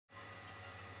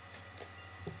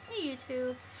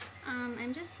YouTube.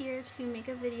 I'm just here to make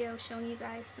a video showing you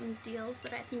guys some deals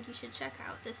that I think you should check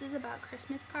out. This is about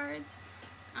Christmas cards.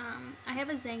 I have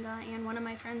a Zynga, and one of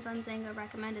my friends on Zynga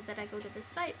recommended that I go to this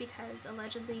site because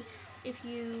allegedly if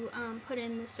you put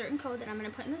in this certain code that I'm going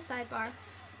to put in the sidebar,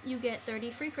 you get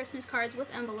 30 free Christmas cards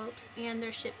with envelopes, and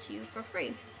they're shipped to you for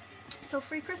free. So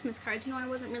free Christmas cards, you know, I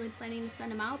wasn't really planning to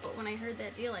send them out, but when I heard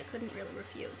that deal I couldn't really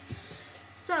refuse.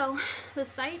 So the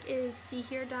site is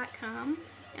seehere.com,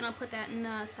 and I'll put that in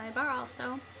the sidebar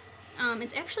also.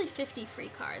 It's actually 50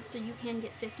 free cards, so you can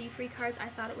get 50 free cards. I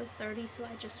thought it was 30, so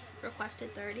I just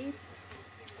requested 30.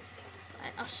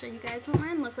 But I'll show you guys what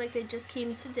mine look like. They just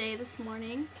came today, this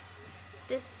morning.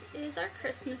 This is our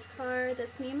Christmas card.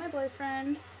 That's me and my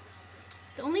boyfriend.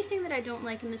 The only thing that I don't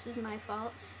like, and this is my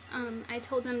fault, I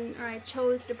told them, or I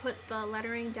chose to put the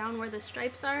lettering down where the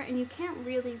stripes are, and you can't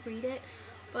really read it.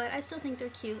 But I still think they're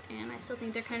cute, and I still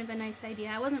think they're kind of a nice idea.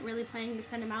 I wasn't really planning to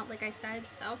send them out, like I said,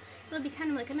 so it'll be kind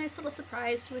of like a nice little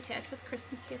surprise to attach with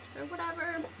Christmas gifts or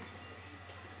whatever.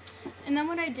 And then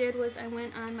what I did was I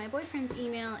went on my boyfriend's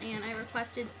email and I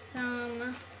requested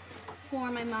some for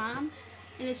my mom.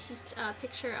 And it's just a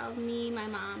picture of me, my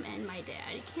mom, and my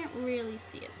dad. You can't really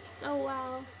see it so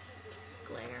well.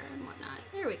 Glare and whatnot.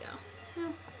 There we go.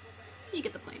 Well, you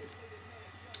get the point.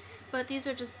 But these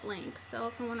are just blank, so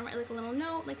if I want to write like a little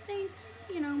note, like thanks,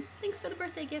 you know, thanks for the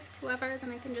birthday gift, whoever,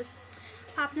 then I can just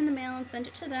pop it in the mail and send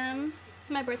it to them.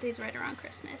 My birthday's right around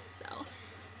Christmas, so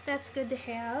that's good to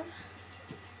have.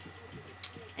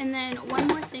 And then one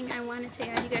more thing I wanted to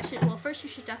add, you guys should, well, first you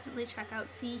should definitely check out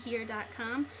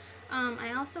seehere.com.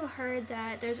 I also heard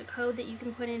that there's a code that you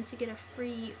can put in to get a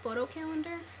free photo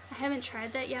calendar. I haven't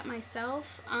tried that yet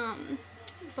myself,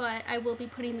 but I will be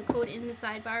putting the code in the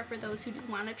sidebar for those who do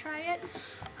want to try it.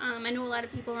 I know a lot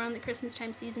of people around the Christmas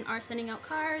time season are sending out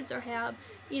cards or have,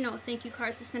 you know, thank you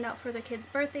cards to send out for their kids'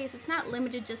 birthdays. It's not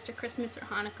limited just to Christmas or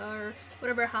Hanukkah or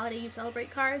whatever holiday you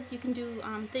celebrate cards. You can do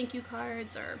thank you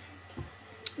cards or,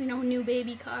 you know, new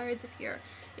baby cards if you're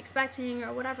expecting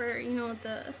or whatever, you know,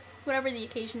 whatever the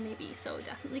occasion may be. So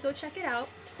definitely go check it out.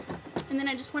 And then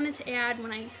I just wanted to add,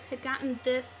 when I had gotten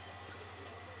this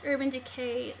Urban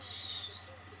Decay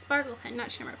sparkle pen,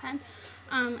 not shimmer pen,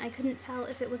 I couldn't tell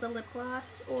if it was a lip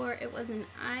gloss or it was an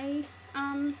eye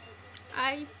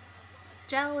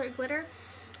gel or glitter,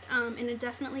 and it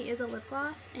definitely is a lip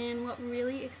gloss. And what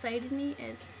really excited me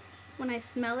is when I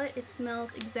smell it, it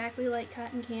smells exactly like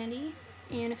cotton candy.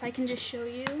 And if I can just show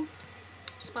you,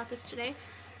 just bought this today.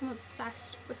 I'm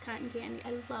obsessed with cotton candy.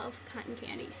 I love cotton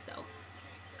candy, so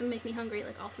it's gonna make me hungry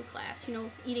like all through class, you know,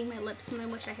 eating my lips when I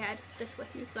wish I had this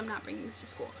with me because I'm not bringing this to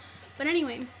school. But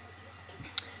anyway,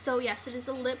 so yes, it is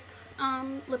a lip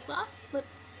gloss, lip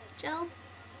gel,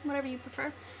 whatever you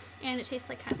prefer, and it tastes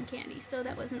like cotton candy, so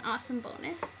that was an awesome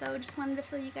bonus. So just wanted to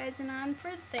fill you guys in on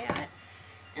for that.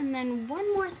 And then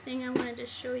one more thing I wanted to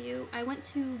show you. I went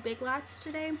to Big Lots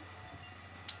today,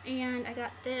 and I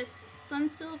got this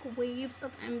Sunsilk Waves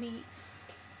of Envy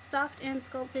Soft and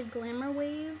Sculpted Glamour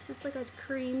Waves. It's like a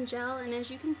cream gel, and as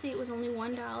you can see, it was only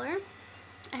 $1.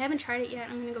 I haven't tried it yet.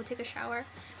 I'm gonna go take a shower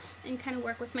and kind of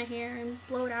work with my hair and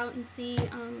blow it out and see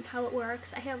how it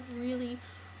works. I have really,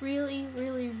 really,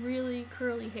 really, really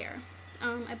curly hair.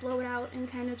 I blow it out and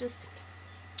kind of just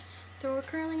throw a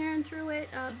curling iron through it,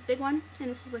 a big one, and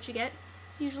this is what you get.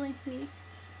 Usually me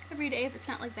every day if it's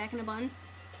not like back in a bun.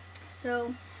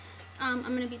 So I'm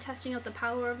going to be testing out the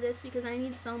power of this because I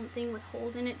need something with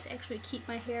hold in it to actually keep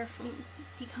my hair from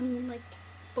becoming like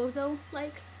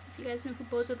Bozo-like. If you guys know who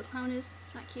Bozo the Clown is,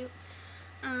 it's not cute.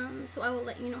 So I will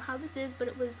let you know how this is, but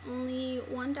it was only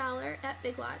 $1 at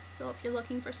Big Lots, so if you're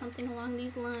looking for something along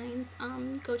these lines,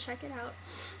 go check it out.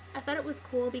 I thought it was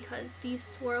cool because these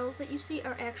swirls that you see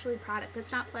are actually product.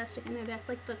 That's not plastic in there, that's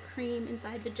like the cream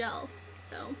inside the gel.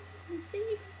 So, let's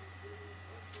see.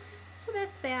 So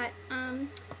that's that.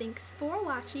 Thanks for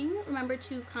watching. Remember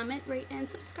to comment, rate, and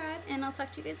subscribe, and I'll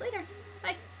talk to you guys later.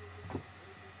 Bye!